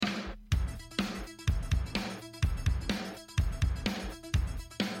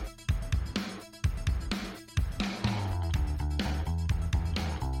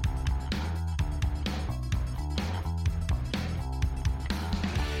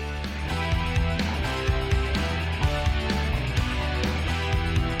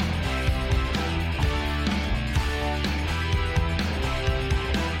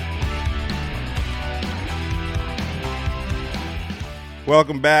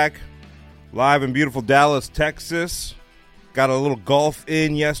Welcome back. Live in beautiful Dallas, Texas. Got a little golf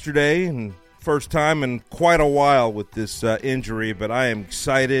in yesterday, and first time in quite a while with this injury, but I am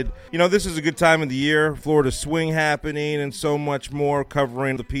excited. You know, this is a good time of the year. Florida Swing happening and so much more,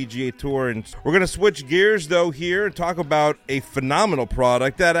 covering the PGA Tour. And we're going to switch gears, though, here and talk about a phenomenal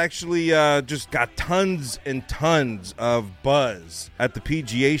product that actually just got tons and tons of buzz at the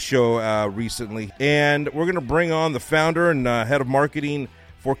PGA show recently. And we're going to bring on the founder and head of marketing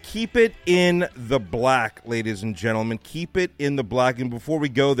for Keep It in the Black, ladies and gentlemen. Keep It in the Black. And before we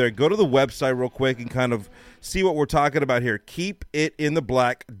go there, go to the website real quick and kind of see what we're talking about here.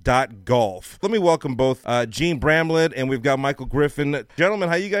 KeepItInTheBlack.golf. Let me welcome both Gene Bramlett and we've got Michael Griffin. Gentlemen,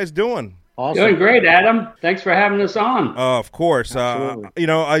 how you guys doing? Awesome. Doing great, Adam. Thanks for having us on. Of course. You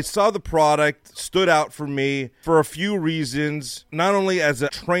know, I saw the product, stood out for me for a few reasons, not only as a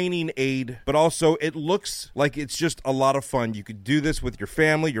training aid, but also it looks like it's just a lot of fun. You could do this with your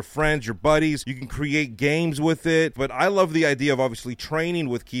family, your friends, your buddies. You can create games with it. But I love the idea of obviously training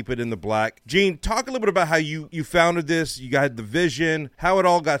with Keep It in the Black. Gene, talk a little bit about how you founded this. You had the vision, how it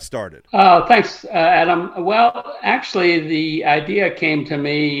all got started. Thanks, Adam. Well, actually, the idea came to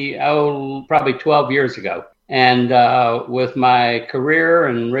me, probably 12 years ago. And with my career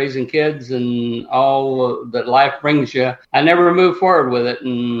and raising kids and all that life brings you, I never moved forward with it.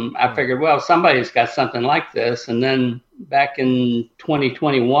 And I figured, well, somebody's got something like this. And then back in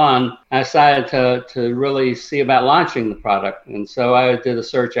 2021, I decided to really see about launching the product. And so I did a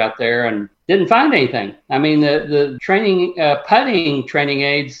search out there and didn't find anything. I mean, the training, putting training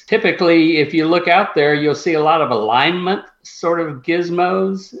aids, typically, if you look out there, you'll see a lot of alignment sort of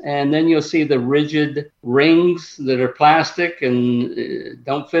gizmos, and then you'll see the rigid rings that are plastic and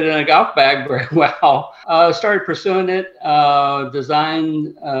don't fit in a golf bag very well. Started pursuing it,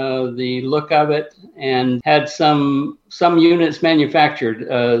 designed the look of it, and had some units manufactured.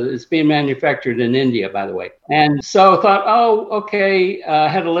 It's being manufactured in India, by the way. And so thought, okay,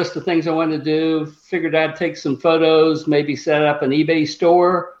 had a list of things I wanted to do, figured I'd take some photos, maybe set up an eBay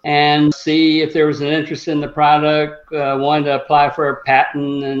store and see if there was an interest in the product, wanted to apply for a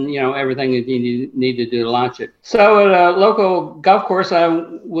patent and, everything that you need to do to launch it. So at a local golf course, I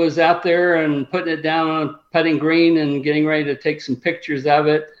was out there and putting it down on a putting green and getting ready to take some pictures of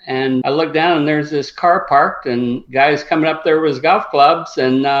it. And I looked down and there's this car parked and guys coming up there with golf clubs.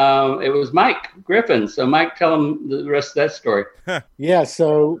 And it was Mike Griffin. So Mike, tell them the rest of that story. Yeah.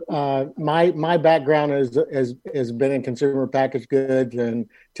 So my background has been in consumer packaged goods and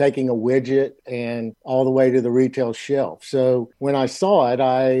taking a widget and all the way to the retail shelf. So when I saw it,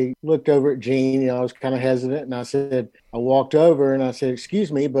 I looked over at Gene, I was kind of hesitant and I walked over and I said, excuse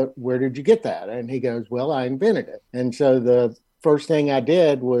me, but where did you get that? And he goes, well, I invented it. And so the first thing I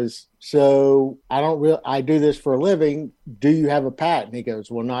did was, so I do this for a living. Do you have a patent? He goes,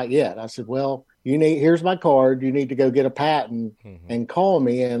 well, not yet. I said, well, here's my card. You need to go get a patent and call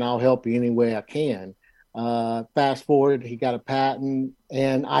me and I'll help you any way I can. Fast forward, he got a patent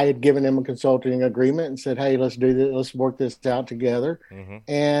and I had given him a consulting agreement and said, hey, let's do this. Let's work this out together.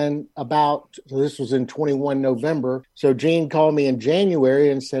 And this was in 21 November. So Gene called me in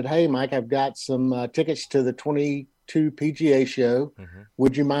January and said, hey, Mike, I've got some tickets to the 22 PGA show.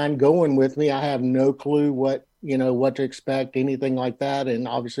 Would you mind going with me? I have no clue what to expect, anything like that. And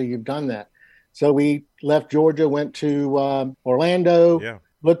obviously you've done that. So we left Georgia, went to Orlando,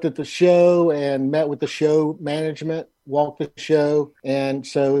 looked at the show and met with the show management, walked the show. And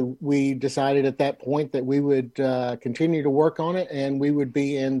so we decided at that point that we would continue to work on it and we would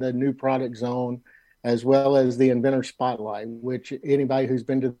be in the new product zone as well as the inventor spotlight, which anybody who's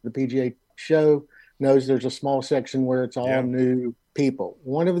been to the PGA show knows there's a small section where it's all new people.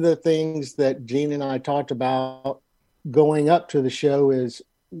 One of the things that Gene and I talked about going up to the show is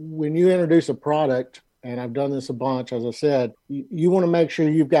when you introduce a product, and I've done this a bunch, as I said, you want to make sure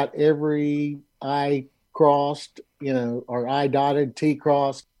you've got every I crossed, or I dotted, T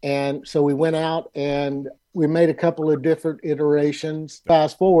crossed. And so we went out and we made a couple of different iterations.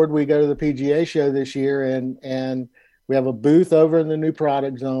 Fast forward, we go to the PGA show this year and we have a booth over in the new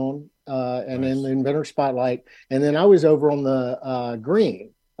product zone and in the inventor spotlight. And then I was over on the green,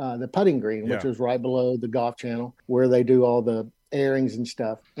 the putting green, which is right below the Golf Channel where they do all the airings and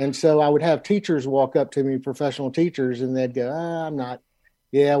stuff. And so I would have teachers walk up to me, professional teachers, and they'd go, I'm not,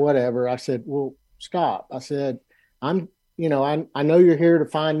 whatever. I said, well, stop. I said, I know you're here to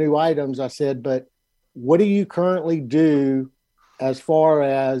find new items. I said, but what do you currently do as far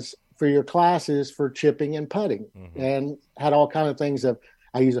as for your classes for chipping and putting? And had all kinds of things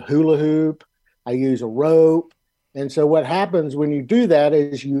I use a hula hoop, I use a rope. And so what happens when you do that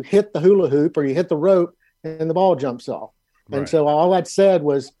is you hit the hula hoop or you hit the rope and the ball jumps off. And Right. so all I said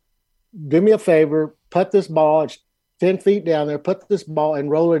was, do me a favor, put this ball, it's 10 feet down there, put this ball and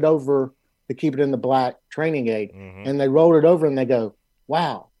roll it over to keep it in the black training aid. Mm-hmm. And they roll it over and they go,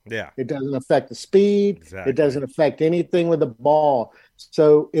 wow. Yeah. It doesn't affect the speed. Exactly. It doesn't affect anything with the ball.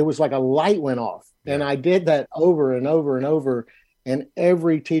 So it was like a light went off. Yeah. And I did that over and over and over. And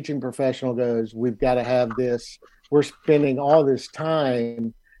every teaching professional goes, we've got to have this. We're spending all this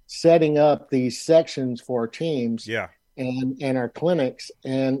time setting up these sections for our teams. Yeah. And our clinics,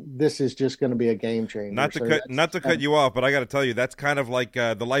 and this is just going to be a game changer. Not to cut you off, but I got to tell you, that's kind of like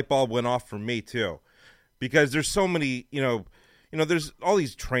the light bulb went off for me too, because there's so many, there's all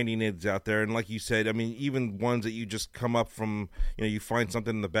these training aids out there, and like you said, I mean, even ones that you just come up from, you find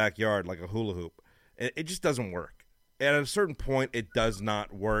something in the backyard like a hula hoop, it just doesn't work. At a certain point, it does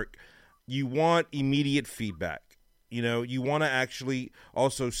not work. You want immediate feedback. You want to actually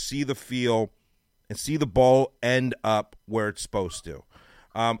also see the feel and see the ball end up where it's supposed to.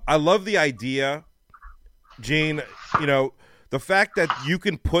 I love the idea, Gene, the fact that you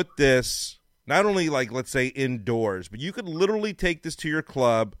can put this not only, like, let's say indoors, but you could literally take this to your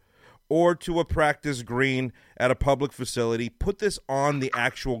club or to a practice green at a public facility, put this on the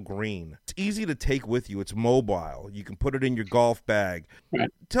actual green. It's easy to take with you. It's mobile. You can put it in your golf bag. Right.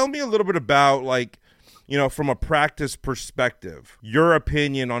 Tell me a little bit about, like, from a practice perspective, your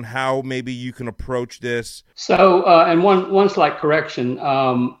opinion on how maybe you can approach this. So, and one slight correction,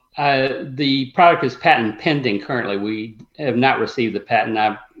 the product is patent pending currently. We have not received the patent.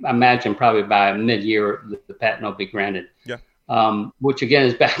 I imagine probably by mid-year the patent will be granted. Yeah. Which again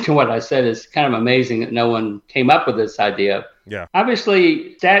is back to what I said, is kind of amazing that no one came up with this idea. Yeah.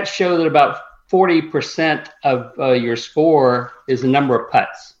 Obviously, stats show that about 40% of your score is the number of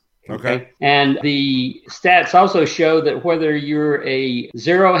putts. Okay. And the stats also show that whether you're a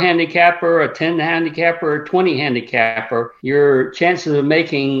 0 handicapper, a 10 handicapper, or 20 handicapper, your chances of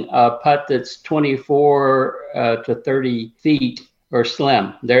making a putt that's 24 to 30 feet are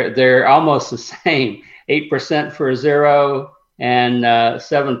slim. They're almost the same. 8% for a 0 and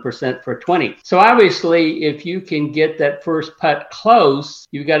 7% for 20. So obviously, if you can get that first putt close,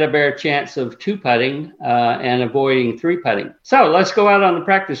 you've got a better chance of 2-putting and avoiding 3-putting. So let's go out on the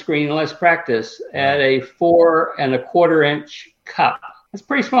practice green and let's practice at a 4 1/4 inch cup. That's a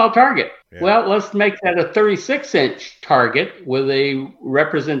pretty small target. Yeah. Well, let's make that a 36-inch target with a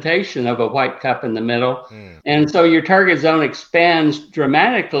representation of a white cup in the middle. And so your target zone expands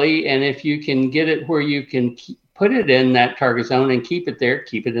dramatically. And if you can get it where you can put it in that target zone and keep it there,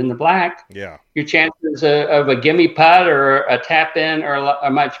 keep it in the black, your chances of a gimme putt or a tap in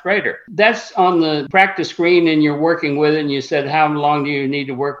are much greater. That's on the practice screen and you're working with it, and you said, how long do you need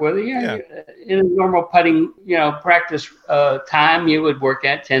to work with it? In a normal putting, practice time, you would work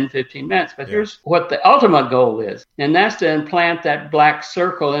at 10, 15 minutes. But here's what the ultimate goal is, and that's to implant that black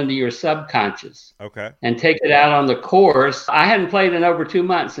circle into your subconscious. Okay. And take it out on the course. I hadn't played in over 2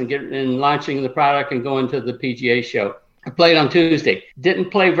 months in launching the product and going to the PGA show. I played on Tuesday.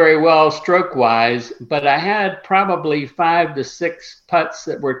 Didn't play very well stroke-wise, but I had probably 5 to 6 putts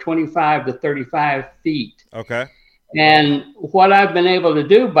that were 25 to 35 feet. Okay. And what I've been able to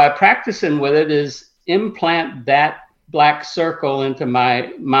do by practicing with it is implant that black circle into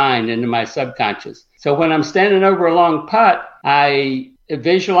my mind, into my subconscious. So when I'm standing over a long putt, I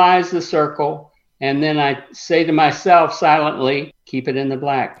visualize the circle, and then I say to myself silently, keep it in the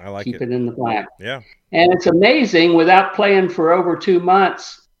black. I like keep it. it in the black. Yeah. And it's amazing, without playing for over 2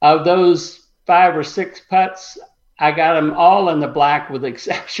 months, of those 5 or 6 putts, I got them all in the black with the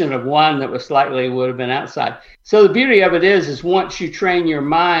exception of one that would have been outside. So the beauty of it is once you train your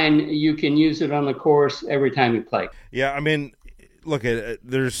mind, you can use it on the course every time you play. Yeah, I mean, look,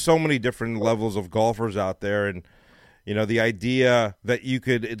 there's so many different levels of golfers out there, and the idea that you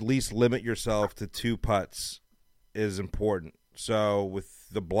could at least limit yourself to 2 putts is important. So with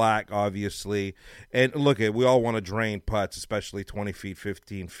the black, obviously, and look, we all want to drain putts, especially 20 feet,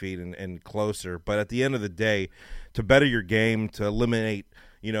 15 feet, and closer. But at the end of the day, to better your game, to eliminate,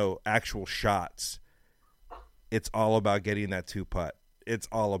 actual shots, it's all about getting that 2-putt. It's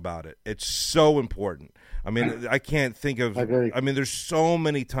all about it. It's so important. I mean, I can't think of. I mean, there's so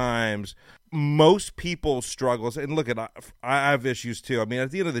many times most people struggle. And look, I have issues too. I mean,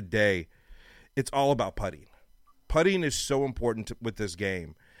 at the end of the day, it's all about putting. Putting is so important with this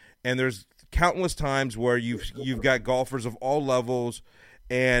game, and there's countless times where you've got golfers of all levels,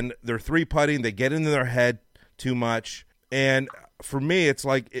 and they're 3-putting. They get into their head too much, and for me, it's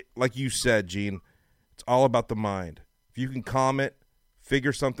like you said, Gene, it's all about the mind. If you can calm it,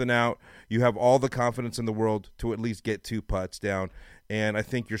 figure something out, you have all the confidence in the world to at least get 2 putts down. and I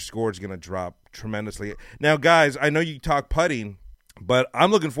think your score is going to drop tremendously. Now, guys, I know you talk putting, but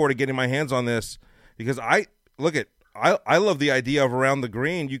I'm looking forward to getting my hands on this because I love the idea of around the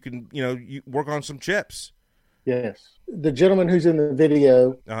green. You can, you work on some chips. Yes. The gentleman who's in the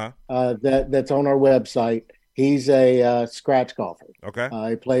video that's on our website, he's a scratch golfer. Okay.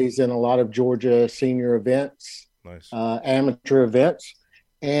 He plays in a lot of Georgia senior events, nice, amateur events,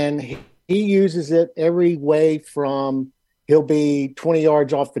 and he uses it every way from he'll be 20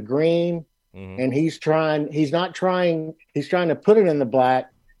 yards off the green, and he's trying to put it in the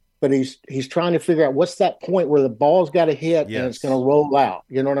black, but he's trying to figure out what's that point where the ball's got to hit and it's going to roll out.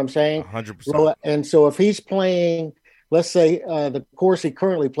 You know what I'm saying? 100%. And so if he's playing, let's say the course he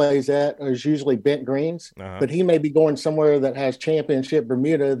currently plays at is usually bent greens, but he may be going somewhere that has Championship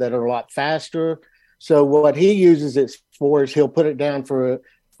Bermuda that are a lot faster. So what he uses it for is he'll put it down for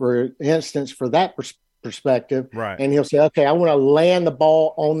instance, for that perspective. Right. And he'll say, okay, I want to land the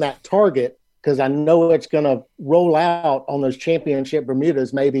ball on that target because I know it's going to roll out on those Championship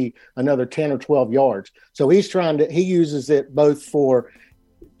Bermudas, maybe another 10 or 12 yards. So he uses it both for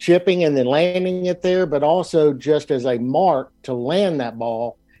chipping and then landing it there, but also just as a mark to land that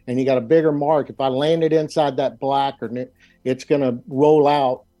ball. And you got a bigger mark. If I land it inside that black, it's going to roll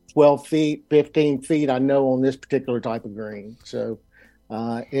out 12 feet, 15 feet, I know, on this particular type of green. So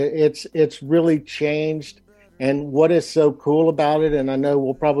it's really changed. And what is so cool about it, and I know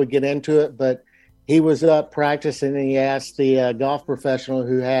we'll probably get into it, but he was up practicing and he asked the golf professional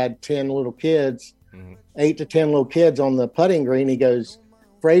who had 10 little kids, 8 to 10 little kids on the putting green. He goes,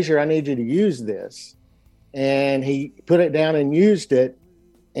 Frazier, I need you to use this. And he put it down and used it.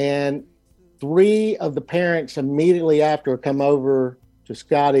 And 3 of the parents immediately after come over to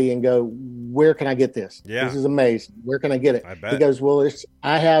Scotty and go, where can I get this? Yeah. This is amazing. Where can I get it? I bet. He goes, well,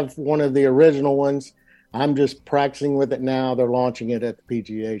 I have one of the original ones. I'm just practicing with it now. They're launching it at the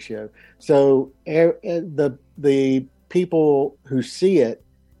PGA show. So the people who see it,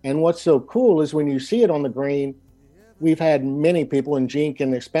 and what's so cool is when you see it on the green, we've had many people, and Gene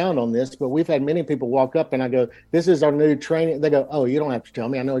can expound on this, but we've had many people walk up and I go, this is our new training. They go, oh, you don't have to tell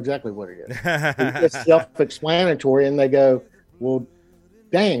me. I know exactly what it is. It's self-explanatory. And they go, well,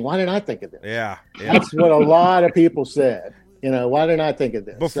 dang, why didn't I think of this? Yeah. That's what a lot of people said. Why didn't I think of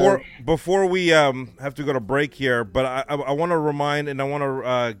this? Before we have to go to break here, but I want to remind and I want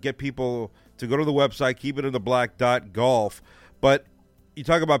to get people to go to the website, keepitinthe.black.golf. But you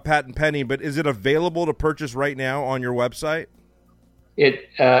talk about patent pending, but is it available to purchase right now on your website? It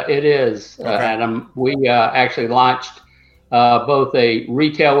is, okay. Adam. We actually launched both a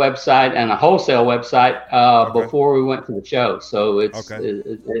retail website and a wholesale website before we went to the show. So it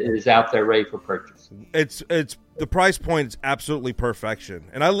is out there ready for purchase. It's the price point is absolutely perfection.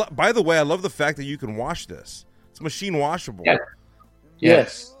 And by the way, I love the fact that you can wash this. It's machine washable.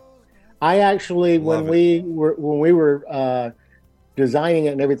 Yes. I actually, when we were designing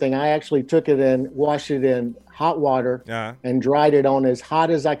it and everything, I actually took it and washed it in hot water and dried it on as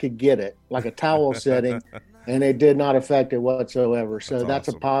hot as I could get it, like a towel setting, and it did not affect it whatsoever. So that's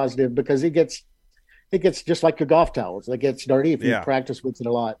awesome. A positive because it gets just like your golf towels. It gets dirty if you practice with it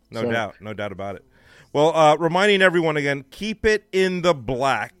a lot. No doubt about it. Well, reminding everyone again,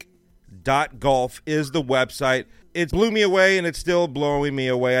 keepitinthe.black.golf is the website. It blew me away, and it's still blowing me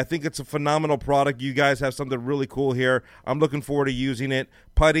away. I think it's a phenomenal product. You guys have something really cool here. I'm looking forward to using it.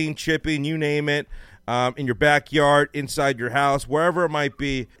 Putting, chipping, you name it, in your backyard, inside your house, wherever it might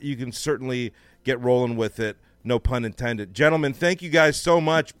be, you can certainly get rolling with it. No pun intended. Gentlemen, thank you guys so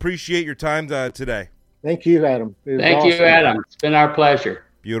much. Appreciate your time today. Thank you, Adam. Thank you, Adam. It's been our pleasure.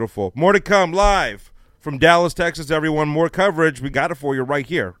 Beautiful. More to come live from Dallas, Texas, everyone. More coverage. We got it for you right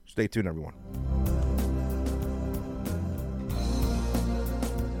here. Stay tuned, everyone.